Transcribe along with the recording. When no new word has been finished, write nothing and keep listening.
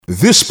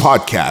This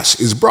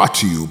podcast is brought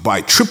to you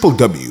by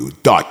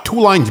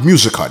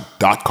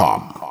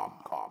www.twolinedmusichut.com.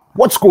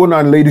 What's going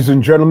on, ladies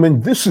and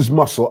gentlemen? This is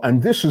Muscle,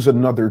 and this is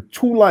another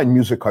Two Line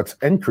Music Hut's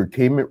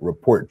Entertainment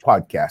Report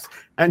podcast.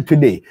 And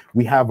today,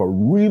 we have a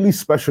really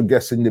special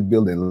guest in the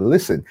building.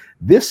 Listen,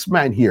 this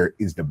man here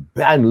is the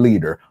band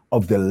leader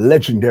of the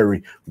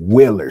legendary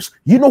Wailers.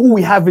 You know who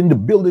we have in the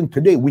building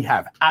today? We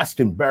have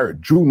Aston Barrett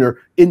Jr.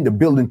 in the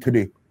building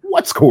today.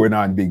 What's going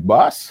on, big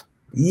boss?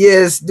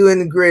 Yes,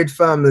 doing great,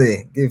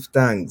 family. Give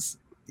thanks.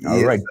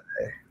 All right.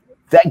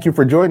 Thank you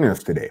for joining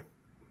us today.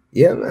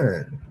 Yeah,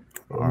 man.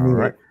 All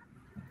right.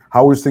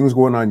 How is things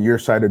going on your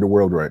side of the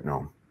world right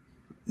now?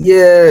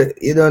 Yeah,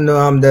 you don't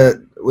know.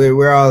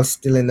 We're all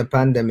still in the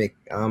pandemic.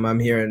 I'm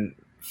here in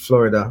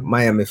Florida,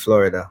 Miami,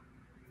 Florida.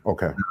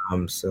 Okay.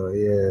 So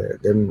yeah,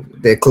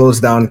 they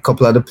closed down a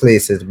couple of the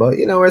places, but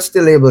we're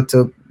still able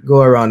to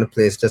go around the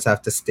place. Just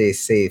have to stay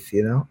safe,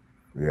 Yeah,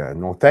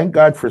 no, thank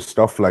God for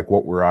stuff like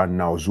what we're on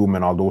now, Zoom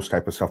and all those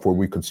type of stuff, where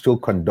we could still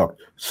conduct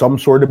some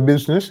sort of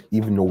business,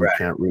 even though we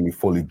can't really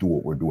fully do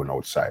what we're doing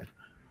outside.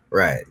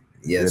 Right.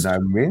 Yes. You know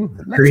what I mean?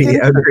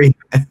 Agree.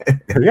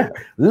 Yeah.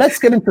 Let's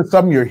get into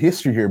some of your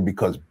history here,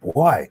 because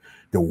boy,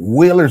 the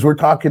Wailers we're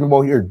talking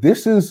about here,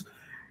 this is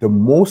the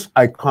most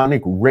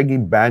iconic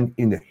reggae band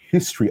in the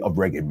history of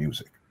reggae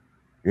music.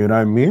 You know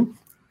what I mean?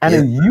 And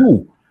then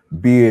you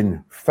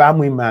being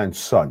Family Man's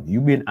son, you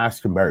being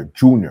Aston Barrett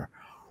Jr.,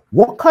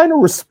 what kind of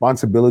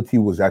responsibility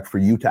was that for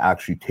you to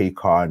actually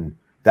take on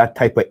that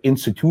type of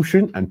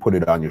institution and put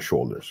it on your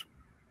shoulders?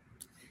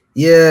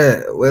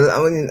 Yeah, well,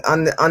 I mean,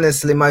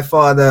 honestly, my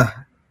father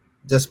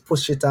just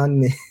pushed it on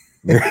me.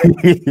 Yeah,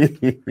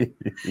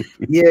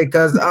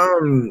 because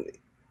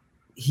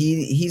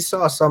he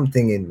saw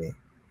something in me,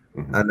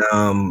 and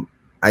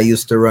I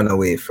used to run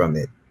away from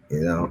it.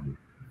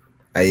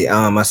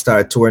 I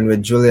started touring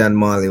with Julian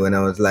Marley when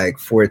I was like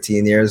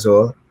 14 years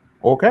old.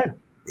 Okay.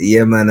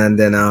 Yeah, man. And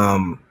then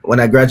when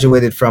I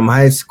graduated from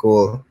high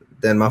school,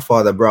 then my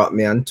father brought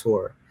me on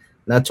tour.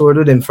 And I toured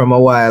with him for a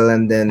while,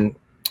 and then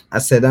I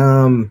said,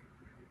 I'm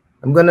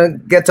gonna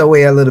get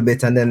away a little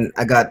bit. And then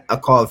I got a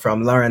call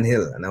from Lauryn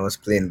Hill, and I was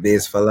playing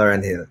bass for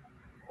Lauryn Hill.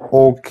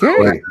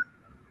 Okay.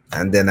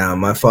 And then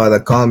my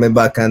father called me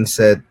back and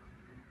said,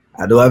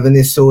 I don't have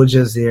any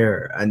soldiers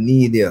here. I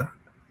need you.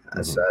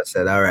 So I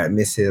said, all right,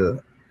 Miss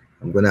Hill,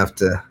 I'm gonna have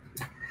to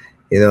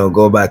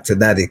go back to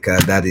daddy,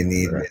 because daddy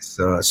need me.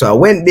 So I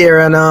went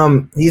there,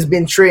 and he's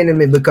been training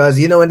me, because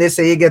when they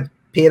say you get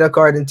paid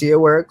according to your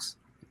works.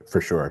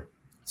 For sure.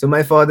 So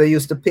my father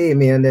used to pay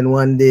me, and then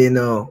one day,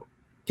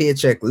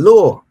 paycheck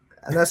low.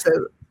 And I said,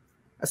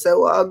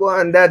 well, go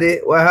on,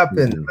 daddy. What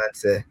happened? Man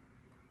said,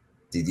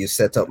 did you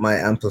set up my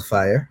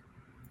amplifier?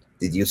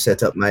 Did you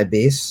set up my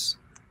bass?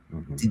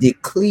 Did you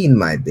clean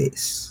my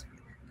bass?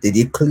 Did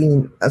you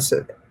clean? I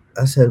said,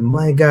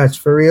 my gosh,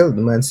 for real?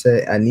 The man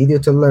said, I need you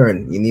to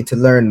learn. You need to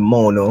learn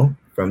mono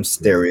from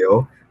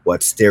stereo,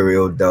 what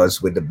stereo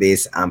does with the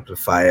bass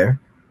amplifier.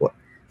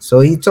 So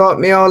he taught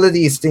me all of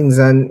these things,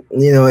 and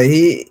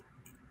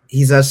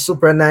he's a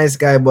super nice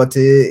guy, but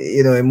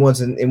he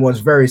was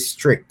very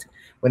strict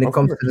when it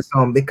comes to the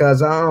sound,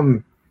 because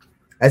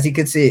as you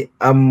can see,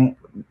 I'm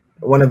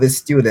one of his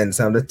students.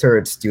 I'm the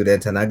third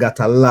student, and I got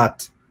a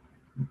lot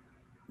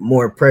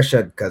more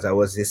pressured because I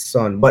was his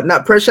son, but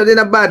not pressured in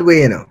a bad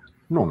way, No.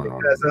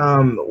 Because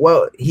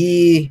well,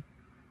 he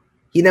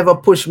never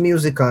pushed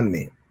music on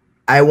me.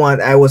 I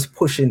was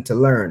pushing to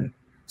learn.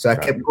 So I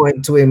kept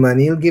going to him,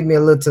 and he'll give me a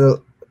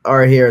little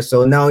or here.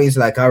 So now he's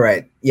like, all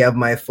right, you have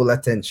my full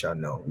attention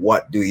now.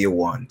 What do you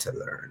want to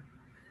learn?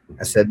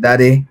 I said,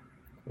 Daddy,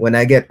 when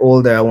I get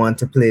older, I want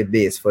to play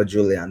bass for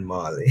Julian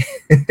Marley.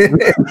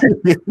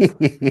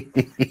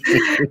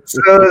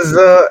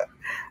 so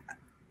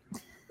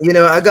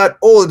I got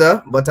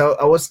older, but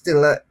I was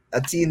still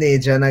a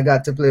teenager, and I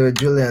got to play with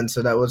Julian,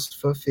 so that was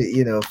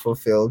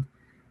fulfilled.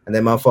 And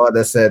then my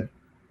father said,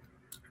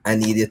 I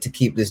need you to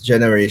keep this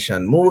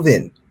generation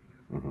moving,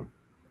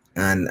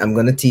 and I'm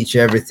gonna teach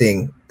you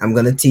everything. I'm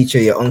gonna teach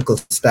you your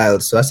uncle's style.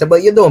 So I said,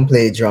 but you don't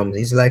play drums.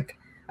 He's like,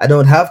 I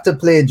don't have to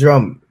play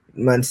drum.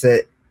 Man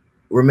said,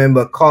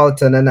 remember,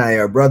 Carlton and I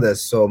are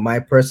brothers, so my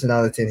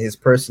personality and his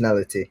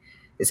personality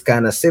is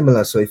kind of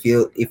similar. So if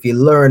you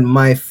learn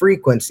my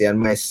frequency and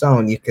my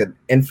sound, you could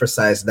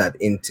emphasize that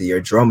into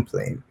your drum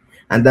playing.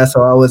 And that's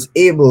how I was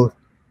able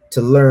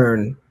to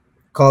learn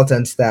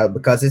Carlton style,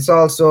 because it's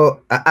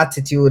also an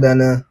attitude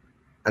and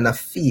a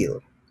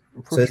feel.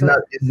 So it's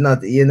not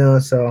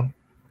so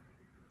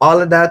all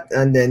of that,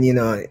 and then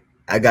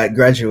I got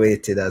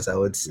graduated, as I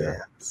would say.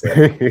 So,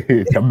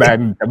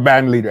 the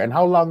band leader. And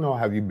how long now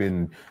have you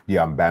been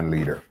the band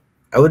leader?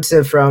 I would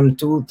say from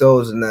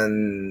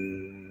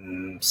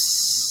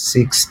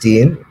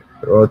 2016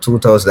 or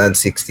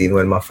 2016,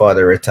 when my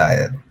father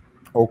retired.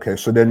 Okay,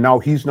 so then now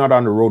he's not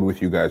on the road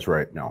with you guys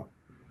right now.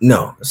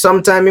 No,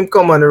 sometime him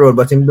come on the road,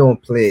 but him don't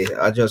play.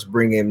 I just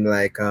bring him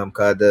like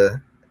cause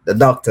the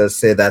doctors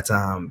say that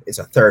it's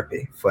a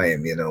therapy for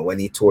him. When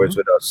he tours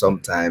with us,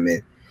 sometime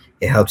it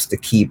helps to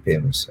keep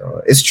him.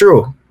 So it's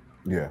true.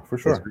 Yeah, for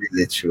sure. It's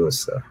really true.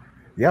 So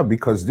Yeah,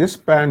 because this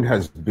band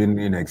has been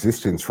in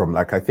existence from,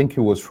 like, I think it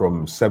was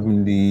from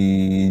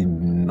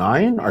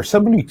 79 or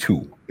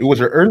 72. It was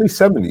the early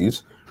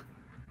 70s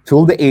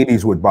till the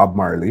 80s with Bob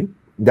Marley.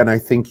 Then I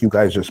think you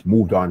guys just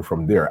moved on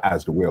from there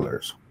as the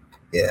Wailers.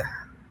 Yeah.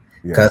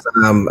 Yeah. Because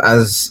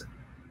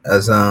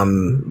as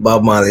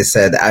Bob Marley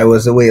said, I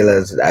was the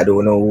Wailers. I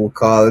don't know who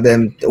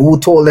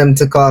told them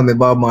to call me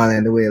Bob Marley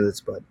and the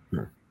Wailers, but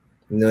Sure.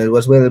 you know, it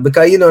was Wailers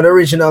because you know the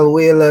original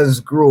Wailers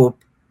group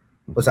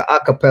was a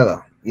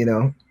cappella, you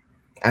know,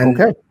 and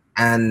Okay.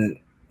 and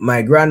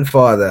my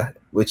grandfather,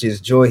 which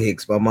is Joe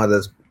Hicks, my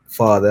mother's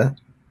father,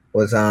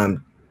 was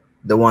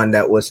the one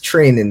that was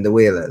training the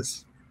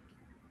Wailers.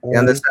 You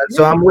understand?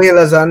 So I'm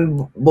Wailers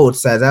on both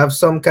sides. I have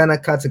some kind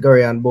of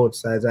category on both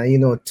sides. And you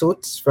know,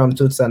 Toots from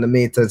Toots and the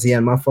Maters, he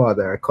and my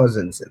father are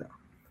cousins, you know.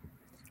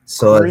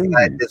 So it's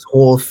like this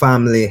whole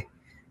family,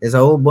 there's a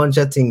whole bunch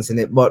of things in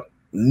it. But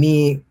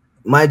my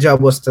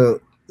job was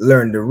to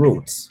learn the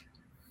roots.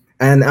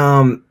 And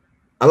a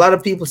lot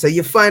of people say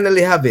you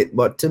finally have it,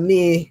 but to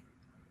me,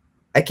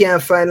 I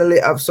can't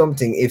finally have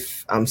something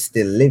if I'm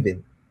still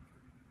living,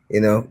 you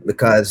know,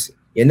 because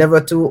you're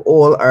never too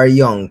old or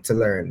young to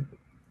learn.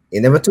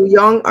 You're never too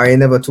young or you're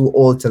never too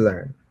old to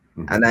learn.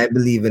 And I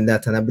believe in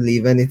that. And I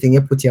believe anything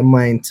you put your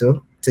mind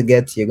to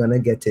get, you're going to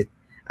get it.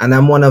 And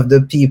I'm one of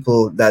the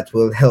people that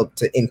will help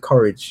to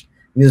encourage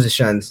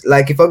musicians.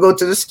 Like if I go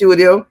to the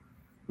studio,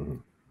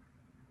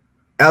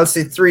 I'll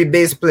see 3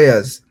 bass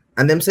players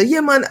and them say,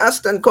 yeah, man,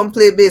 Aston, come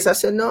play bass. I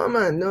said, no,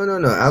 man, no.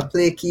 I'll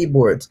play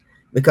keyboards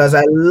because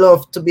I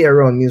love to be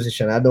around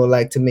musicians. I don't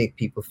like to make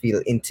people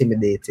feel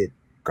intimidated.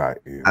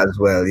 As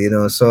well, you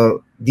know.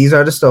 So these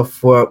are the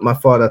stuff what my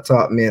father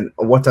taught me, and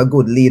what a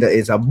good leader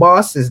is. A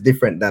boss is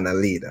different than a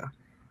leader.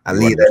 A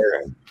leader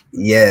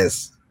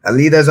is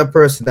a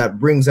person that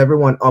brings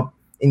everyone up,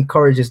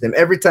 encourages them.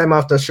 Every time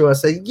after a show, I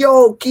say,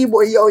 yo,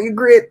 keyboard, yo, you're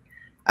great.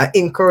 I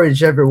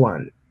encourage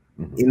everyone.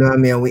 You know what I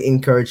mean? We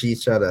encourage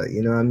each other,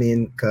 you know what I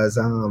mean? Because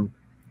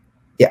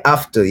you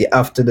have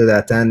to do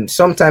that. And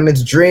sometimes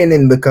it's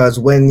draining because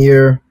when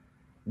you're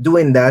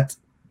doing that,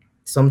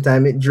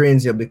 sometimes it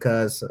drains you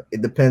because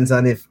it depends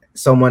on if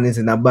someone is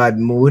in a bad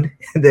mood.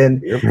 Then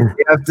you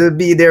have to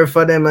be there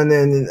for them, and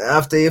then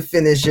after you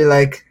finish, you're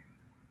like,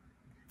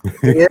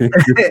 yeah.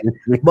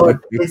 but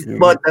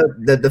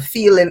the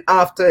feeling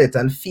after it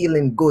and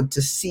feeling good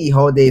to see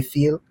how they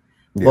feel.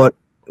 But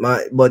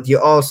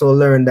you also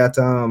learn that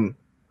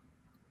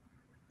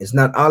it's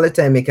not all the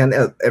time you can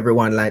help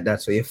everyone like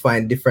that. So you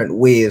find different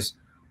ways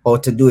how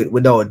to do it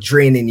without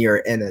draining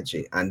your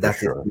energy, and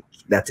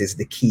that is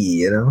the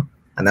key, you know.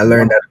 And I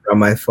learned that from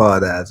my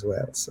father as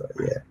well. So,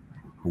 yeah.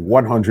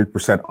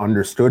 100%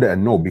 understood.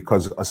 And no,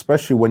 because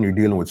especially when you're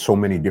dealing with so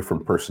many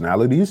different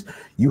personalities,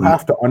 you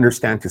have to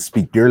understand to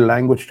speak their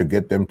language to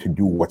get them to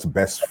do what's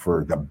best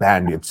for the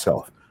band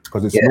itself.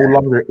 Because it's no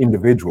longer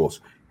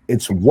individuals.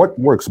 It's what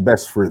works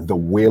best for the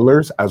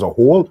Wailers as a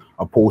whole,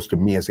 opposed to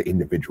me as an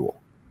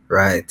individual.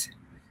 Right.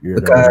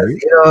 Because,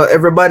 you know,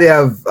 everybody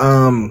have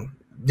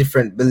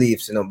different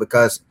beliefs, you know,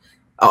 because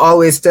I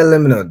always tell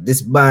them, you know,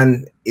 this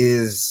band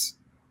is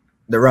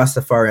the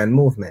Rastafarian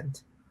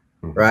movement,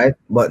 right?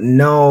 But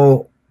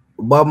now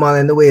Bob Marley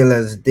and the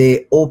Wailers,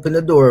 they open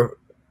the door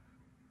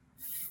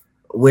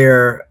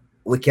where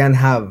we can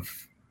have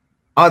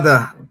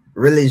other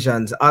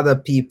religions, other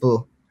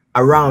people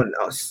around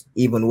us,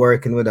 even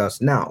working with us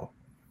now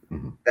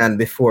than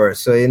before.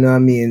 So, you know what I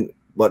mean?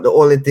 But the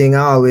only thing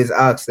I always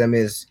ask them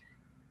is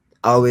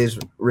always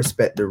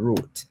respect the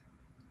root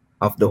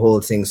of the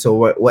whole thing. So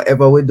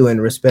whatever we're doing,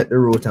 respect the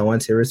root. And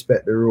once you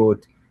respect the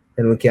root,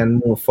 then we can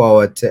move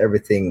forward to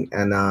everything.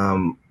 And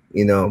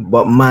you know,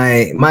 but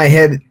my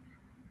head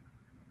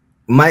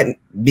might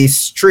be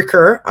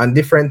stricter on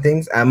different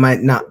things. I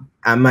might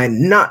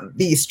not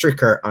be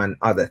stricter on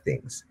other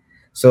things.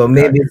 So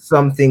maybe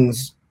some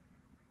things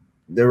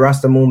the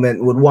Rasta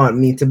movement would want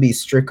me to be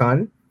strict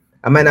on.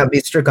 I might not be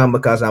strict on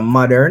because I'm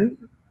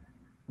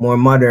more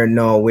modern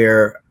now,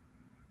 where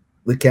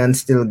we can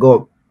still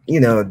go, you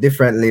know,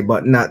 differently,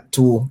 but not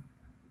too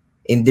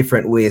in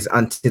different ways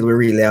until we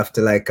really have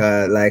to,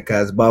 like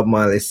as Bob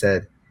Marley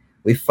said,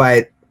 we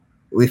fight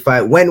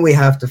when we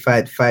have to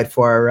fight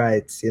for our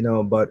rights, you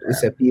know. But we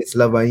say peace,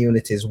 love, and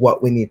unity is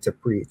what we need to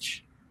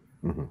preach,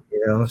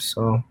 you know.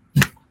 So,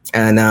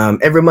 and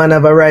every man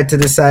have a right to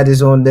decide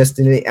his own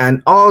destiny,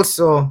 and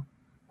also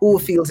who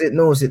feels it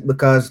knows it,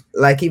 because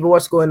like even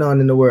what's going on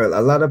in the world,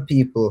 a lot of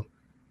people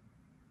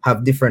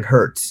have different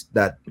hurts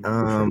that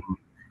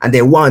and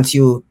they want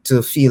you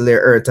to feel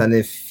their hurt, and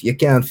if you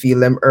can't feel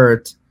them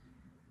hurt,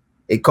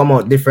 it come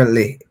out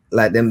differently.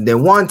 Like they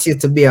want you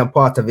to be a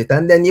part of it,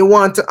 and then you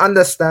want to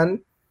understand.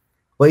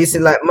 But you see,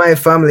 like my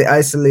family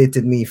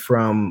isolated me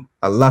from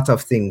a lot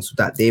of things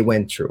that they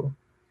went through.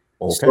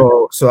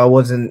 So I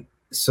wasn't.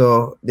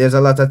 So there's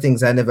a lot of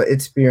things I never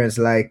experienced.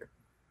 Like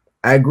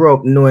I grew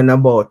up knowing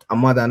about a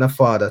mother and a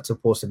father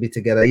supposed to be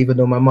together, even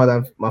though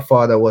my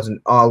father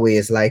wasn't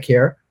always like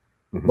here.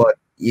 But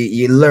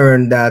you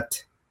learn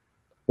that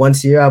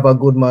once you have a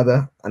good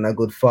mother and a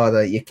good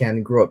father, you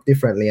can grow up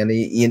differently.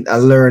 And I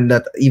learned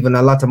that even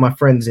a lot of my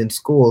friends in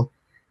school,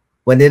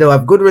 when they don't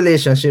have good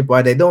relationship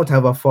or they don't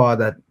have a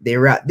father, they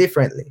react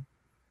differently.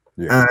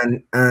 Yeah.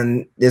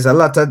 And there's a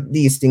lot of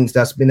these things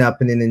that's been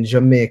happening in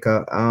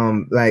Jamaica.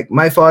 Like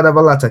my father have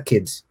a lot of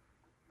kids,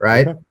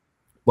 right? Okay.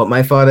 But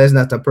my father is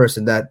not a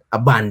person that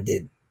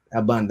abandon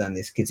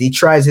his kids. He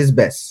tries his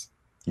best.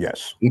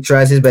 Yes. He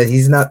tries his best.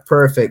 He's not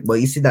perfect,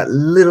 but you see that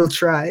little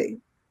try,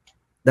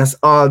 that's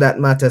all that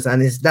matters.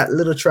 And it's that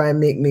little try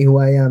make me who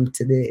I am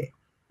today.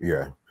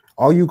 Yeah.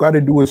 All you got to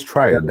do is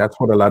try it. That's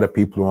what a lot of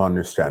people don't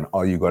understand.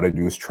 All you got to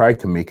do is try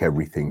to make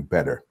everything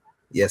better.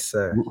 Yes,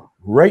 sir.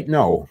 Right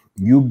now,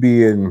 you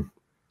being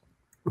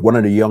one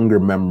of the younger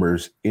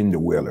members in the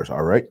Wailers,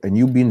 all right? And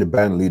you being the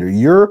band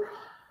leader,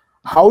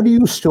 how do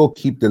you still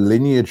keep the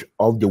lineage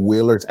of the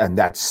Wailers and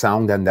that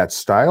sound and that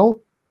style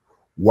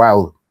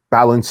while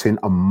balancing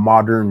a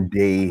modern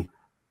day,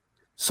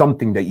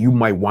 something that you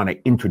might want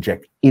to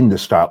interject in the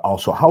style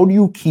also? How do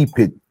you keep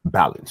it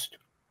balanced?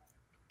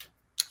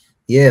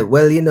 Yeah,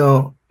 well, you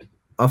know,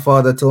 my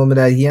father told me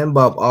that he and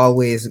Bob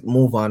always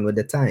move on with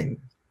the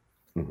time.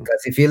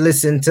 Because if you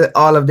listen to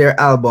all of their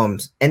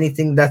albums,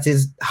 anything that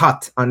is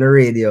hot on the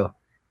radio,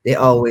 they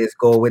always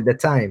go with the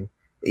time.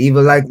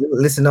 Even like,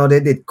 listen how they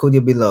did Could You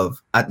Be Loved?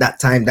 At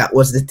that time, that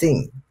was the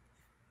thing,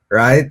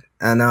 right?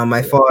 And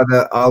my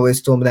father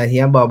always told me that he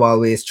and Bob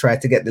always tried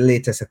to get the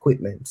latest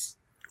equipment.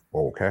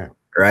 Okay.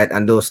 Right,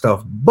 and those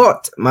stuff.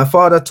 But my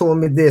father told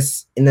me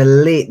this in the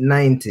late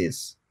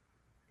 90s,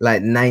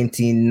 like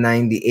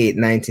 1998,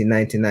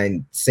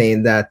 1999,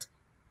 saying that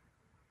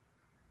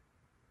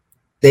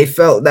they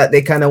felt that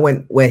they kind of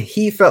went where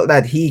he felt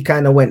that he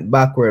kind of went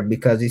backward,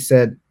 because he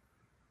said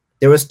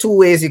there was two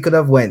ways you could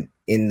have went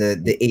in the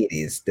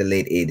 80s, the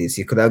late 80s.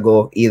 You could have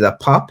go either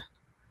pop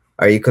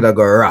or you could have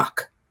go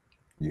rock.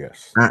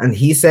 Yes. And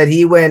he said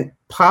he went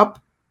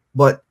pop,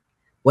 but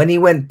when he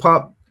went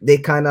pop, they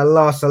kind of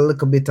lost a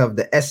little bit of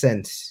the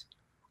essence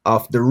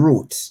of the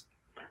roots.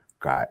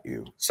 Got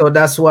you. So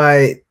that's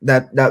why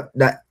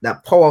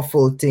that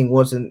powerful thing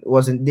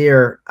wasn't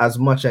there as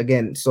much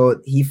again.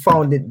 So he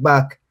found it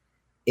back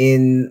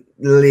in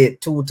the late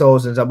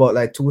 2000s, about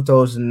like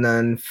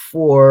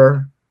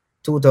 2004,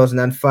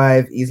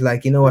 2005. He's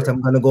like, you know what,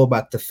 I'm gonna go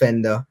back to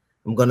Fender.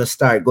 I'm gonna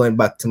start going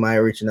back to my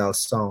original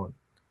sound.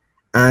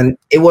 And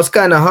it was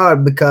kind of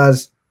hard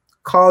because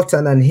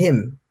Carlton and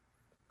him,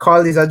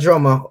 Carl is a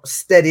drummer,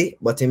 steady,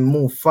 but he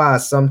move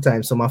fast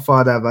sometimes. So my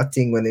father have a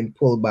thing when he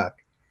pull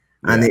back,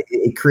 and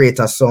it create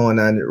a sound.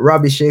 And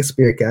Robbie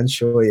Shakespeare can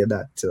show you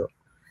that too.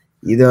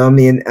 You know what I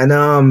mean?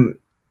 And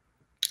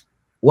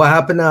what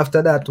happened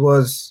after that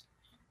was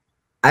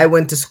I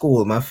went to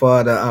school. My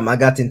father, I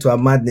got into a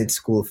magnet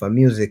school for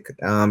music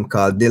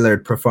called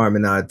Dillard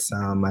Performing Arts.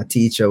 My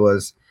teacher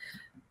was,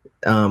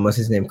 what's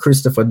his name?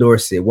 Christopher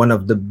Dorsey, one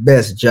of the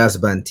best jazz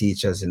band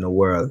teachers in the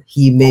world.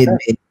 He made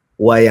me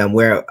who I am,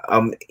 where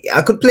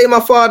I could play my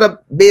father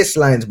bass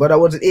lines, but I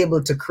wasn't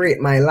able to create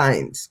my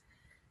lines.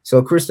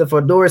 So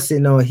Christopher Dorsey,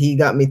 you know, he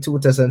got me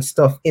tutors and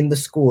stuff in the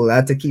school. I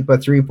had to keep a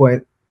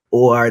 3.0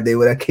 or they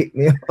would have kicked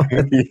me out.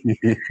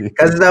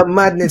 Because that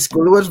madness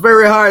school, it was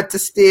very hard to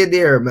stay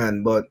there,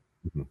 man, but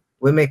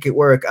we make it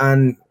work.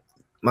 And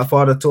my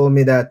father told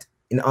me that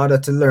in order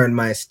to learn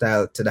my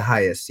style to the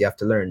highest, you have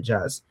to learn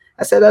jazz.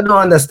 I said, I don't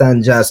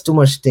understand jazz, too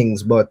much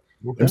things, but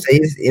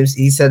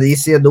he said, you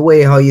see the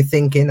way how you're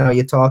thinking, how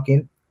you're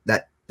talking,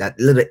 that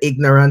little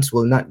ignorance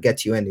will not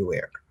get you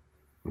anywhere.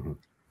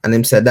 And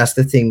him said, that's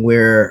the thing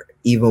where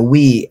even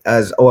we,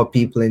 as our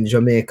people in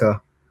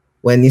Jamaica,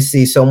 when you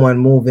see someone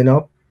moving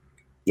up,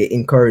 you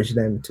encourage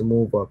them to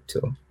move up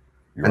too.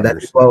 And that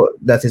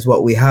is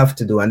what we have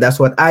to do. And that's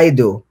what I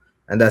do.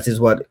 And that is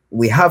what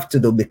we have to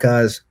do,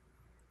 because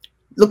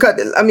look at,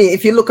 I mean,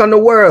 if you look on the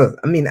world,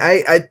 I mean,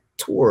 I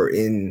tour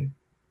in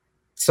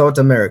South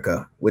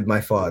America with my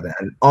father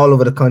and all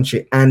over the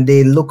country, and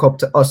they look up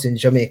to us in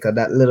Jamaica,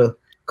 that little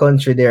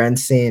country there, and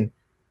saying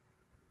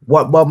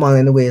what Bob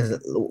Marley and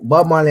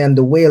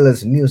the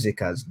Wailers music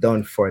has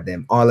done for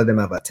them. All of them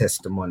have a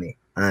testimony.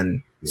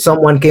 And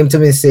someone came to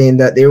me saying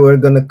that they were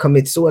going to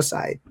commit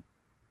suicide.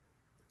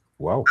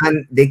 Wow.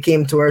 And they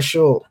came to our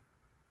show.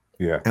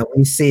 Yeah. And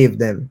we saved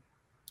them.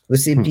 We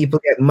see people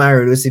get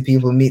married. We see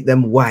people meet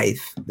them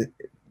wife,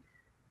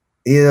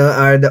 you know,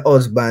 or the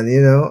husband,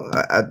 you know,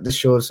 at the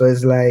show. So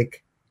it's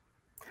like,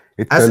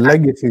 it's a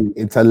legacy.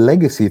 It's a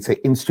legacy. It's an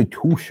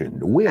institution,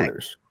 the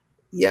Wailers.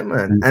 Yeah,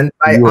 man. And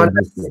by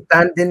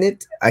understanding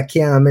it, I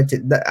can't let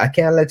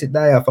it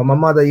die off. And my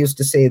mother used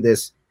to say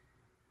this: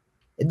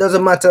 it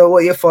doesn't matter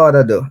what your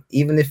father do,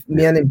 even if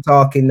me and him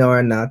talking now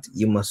or not,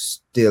 you must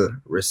still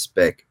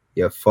respect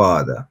your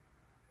father.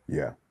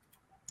 Yeah.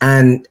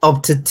 And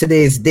up to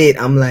today's date,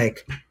 I'm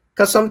like,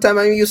 because sometimes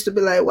I used to be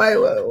like,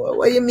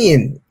 why you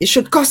mean? You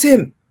should cuss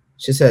him.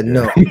 She said,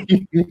 no,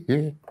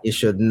 you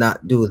should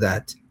not do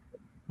that.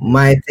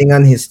 My thing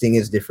and his thing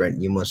is different.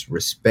 You must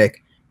respect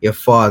your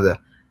father.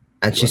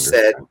 And she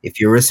said, if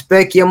you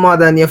respect your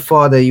mother and your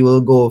father, you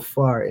will go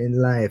far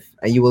in life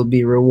and you will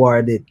be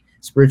rewarded.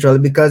 spiritually,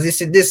 because you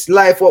see, this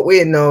life, what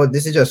we know,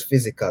 this is just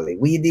physically.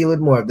 We deal with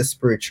more of the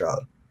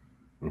spiritual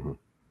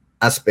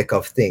aspect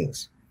of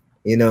things,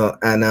 you know,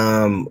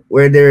 and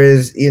where there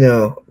is, you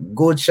know,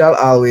 good shall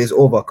always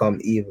overcome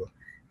evil.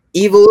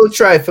 Evil will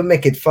try to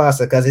make it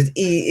faster because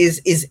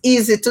it's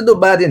easy to do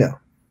bad, you know.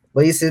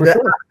 But you see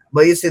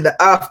the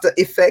after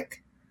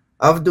effect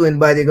of doing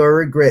bad, you go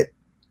regret.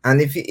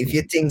 And if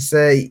you think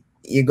say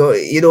you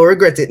don't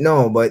regret it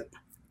now, but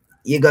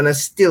you're gonna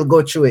still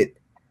go through it.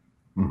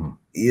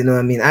 You know what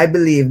I mean? I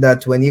believe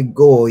that when you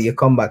go, you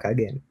come back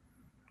again.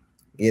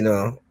 You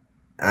know,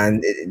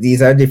 and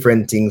these are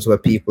different things where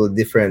people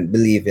different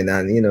believe in,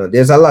 and you know,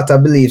 there's a lot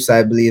of beliefs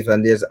I believe,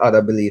 and there's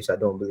other beliefs I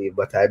don't believe,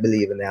 but I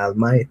believe in the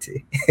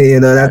Almighty.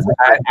 You know,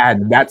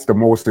 that's the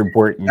most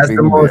important. That's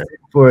the most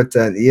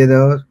important. You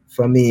know,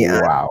 for me.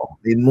 Wow,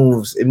 it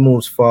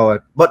moves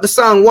forward. But the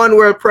song "One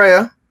World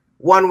Prayer,"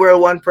 One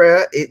World, One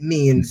Prayer, it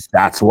means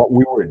that's what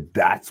we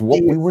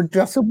were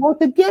just about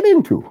to get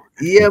into.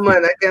 Yeah,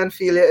 man, I can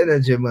feel your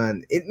energy,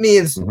 man. It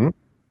means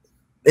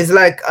it's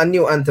like a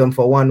new anthem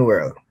for one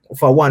world,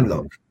 for one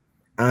love.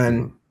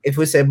 And if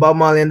we say Bob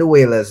Marley and the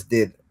Wailers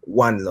did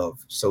one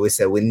love, so we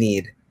say we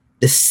need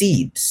the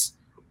seeds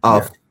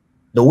of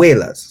the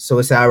Wailers. So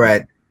we say, all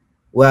right,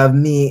 we have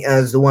me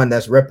as the one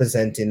that's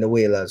representing the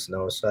Wailers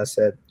now. So I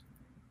said,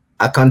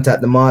 I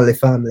contact the Marley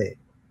family.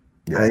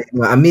 And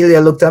Amelia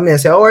looked at me and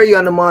said, how are you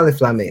on the Marley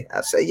family?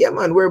 I said, yeah,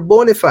 man, we're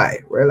bona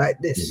fide. We're like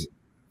this.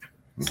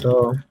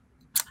 So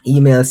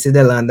email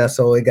Sidel, and that's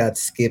how we got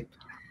skipped.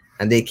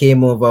 And they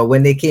came over.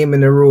 When they came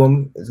in the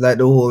room, it's like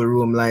the whole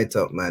room light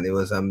up, man. It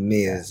was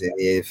amazing.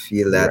 You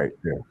feel that,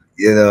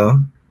 you know.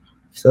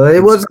 So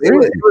it was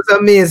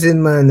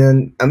amazing, man.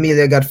 And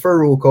Amelia got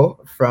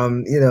Farruko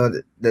from, you know,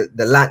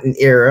 the Latin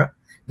era.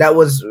 That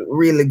was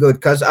really good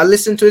because I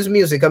listened to his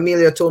music.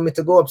 Amelia told me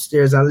to go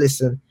upstairs and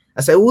listen.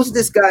 I said, who's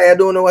this guy? I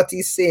don't know what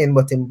he's saying,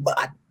 but him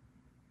bad.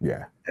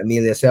 Yeah.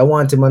 Amelia said, I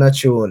want him on a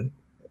tune.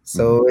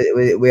 So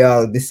we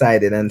all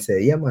decided and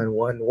said, yeah, man,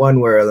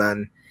 one world.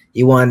 And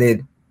he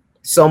wanted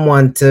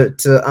someone to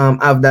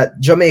have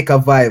that Jamaica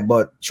vibe.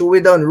 But true, we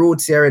done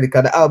roots here already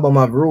because the album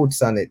have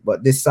roots on it.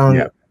 But this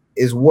song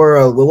is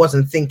world. We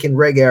wasn't thinking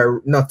reggae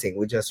or nothing.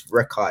 We just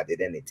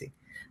recorded anything.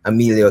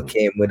 Amelia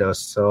came with us.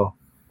 So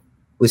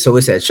we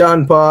said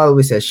Sean Paul,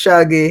 we said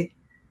Shaggy.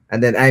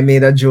 And then I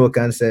made a joke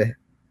and said,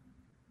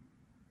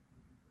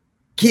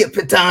 keep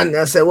it on.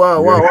 I said,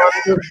 wow.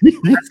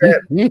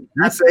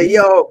 I said,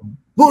 yo,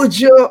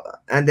 Bujo.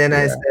 And then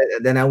I said,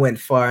 then I went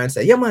far and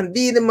said, yeah, man,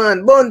 be the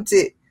man,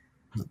 Bunty.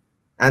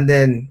 And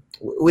then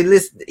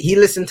he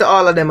listened to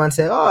all of them and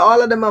said, oh,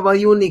 all of them have a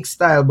unique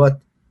style, but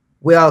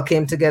we all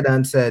came together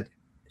and said,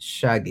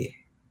 Shaggy.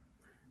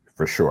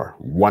 For sure.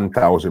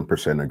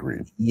 1000%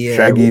 agreed. Yeah.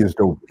 Shaggy is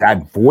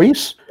that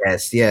voice.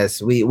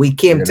 Yes. We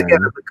came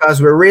together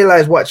because we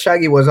realized what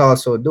Shaggy was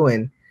also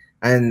doing.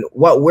 And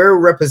what we're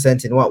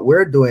representing, what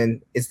we're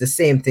doing is the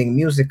same thing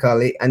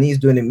musically, and he's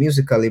doing it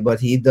musically,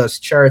 but he does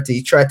charity.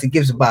 He tried to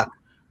give back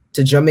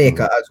to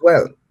Jamaica as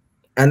well.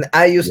 And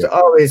I used to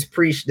always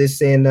preach this,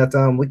 saying that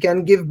we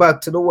can give back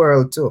to the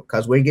world too,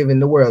 because we're giving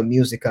the world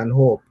music and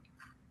hope.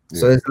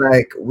 So it's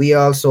like we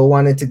also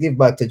wanted to give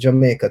back to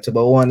Jamaica too,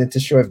 but wanted to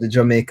show if the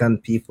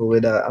Jamaican people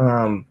would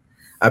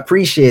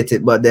appreciate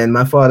it. But then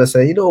my father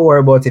said, you don't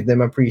worry about if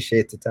them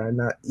appreciate it or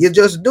not. You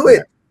just do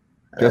it.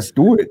 Just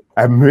do it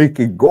and make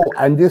it go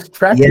and just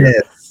track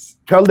it.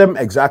 Tell them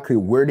exactly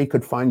where they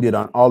could find it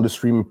on all the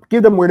streaming.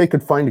 Give them where they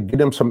could find it. Give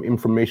them some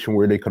information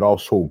where they could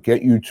also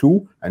get you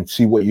to and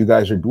see what you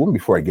guys are doing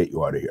before I get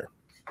you out of here.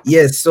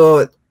 Yes,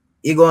 so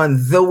you go on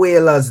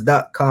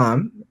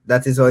thewailers.com.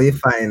 That is how you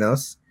find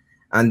us.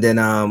 And then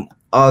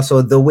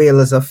also The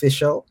Wailers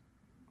Official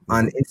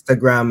on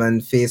Instagram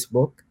and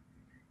Facebook.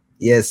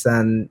 Yes,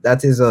 and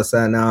that is us.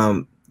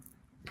 And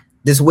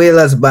this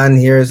Wailers band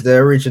here is the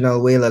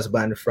original Wailers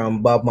band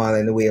from Bob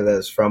Marley and the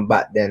Wailers from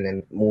back then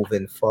and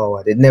moving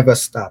forward. It never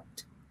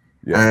stopped.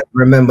 And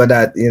remember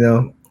that, you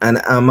know, and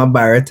I'm a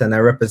Barrett and I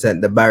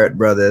represent the Barrett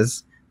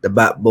brothers, the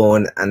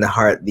backbone and the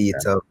heartbeat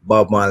of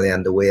Bob Marley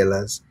and the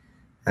Wailers.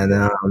 And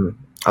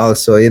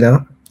also, you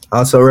know,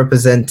 also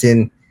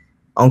representing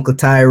Uncle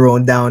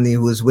Tyrone Downey,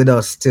 who's with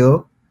us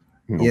still.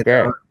 You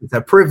know, it's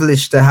a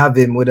privilege to have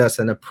him with us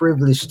and a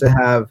privilege to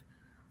have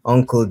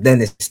Uncle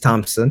Dennis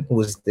Thompson, who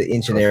was the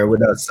engineer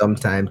with us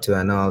sometime too,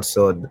 and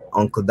also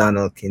Uncle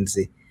Donald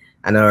Kinsey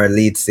and our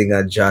lead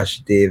singer Josh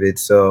David.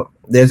 So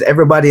there's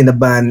everybody in the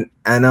band,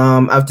 and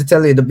I have to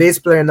tell you, the bass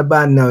player in the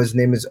band now, his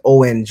name is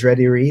Owen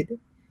Dreddy Reed.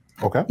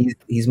 Okay,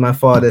 he's my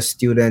father's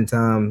student.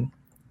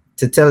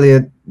 To tell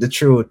you the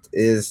truth,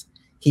 is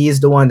he is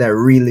the one that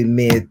really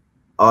made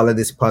all of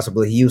this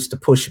possible. He used to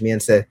push me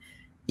and say,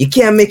 you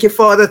can't make your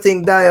father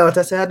thing die out.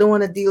 I said, I don't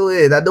want to deal with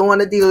it. I don't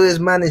want to deal with his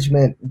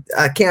management.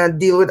 I can't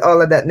deal with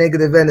all of that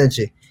negative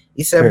energy.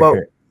 He said, but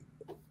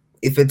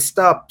if it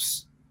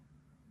stops,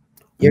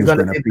 you're going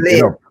to be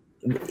blamed.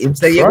 He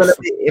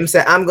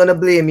said, I'm going to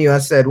blame you. I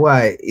said,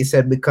 why? He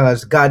said,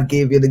 because God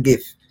gave you the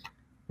gift.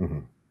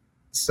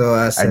 So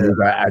I said,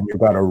 you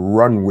got to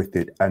run with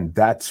it, and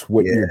that's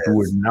what you're yes.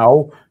 doing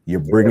now. You're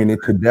bringing it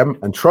to them,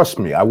 and trust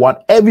me, I want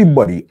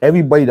everybody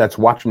that's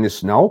watching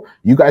this now,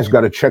 you guys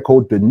got to check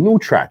out the new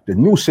track, the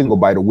new single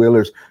by the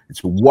Wailers.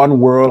 It's One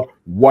World,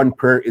 One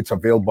Prayer. It's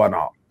available on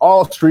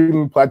all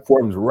streaming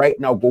platforms right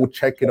now. Go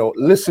check it out.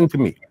 Listen to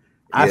me,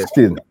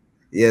 Aston.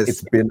 Yes,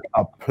 it's been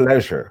a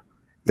pleasure.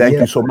 Thank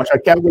you so much. I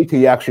can't wait till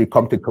you actually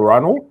come to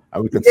Toronto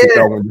and we can sit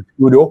down in the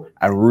studio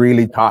and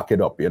really talk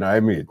it up. You know what I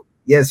mean?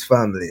 Yes,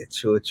 family.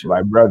 True.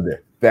 My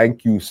brother,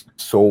 thank you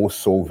so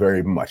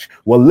very much.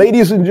 Well,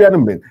 ladies and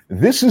gentlemen,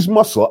 this is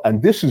Muscle,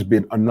 and this has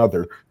been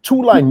another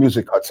Two Line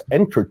Music Hut's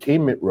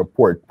Entertainment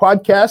Report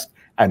podcast,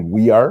 and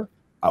we are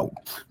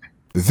out.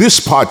 This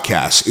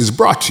podcast is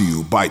brought to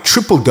you by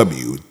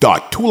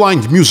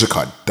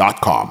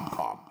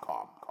www.twolinemusichut.com.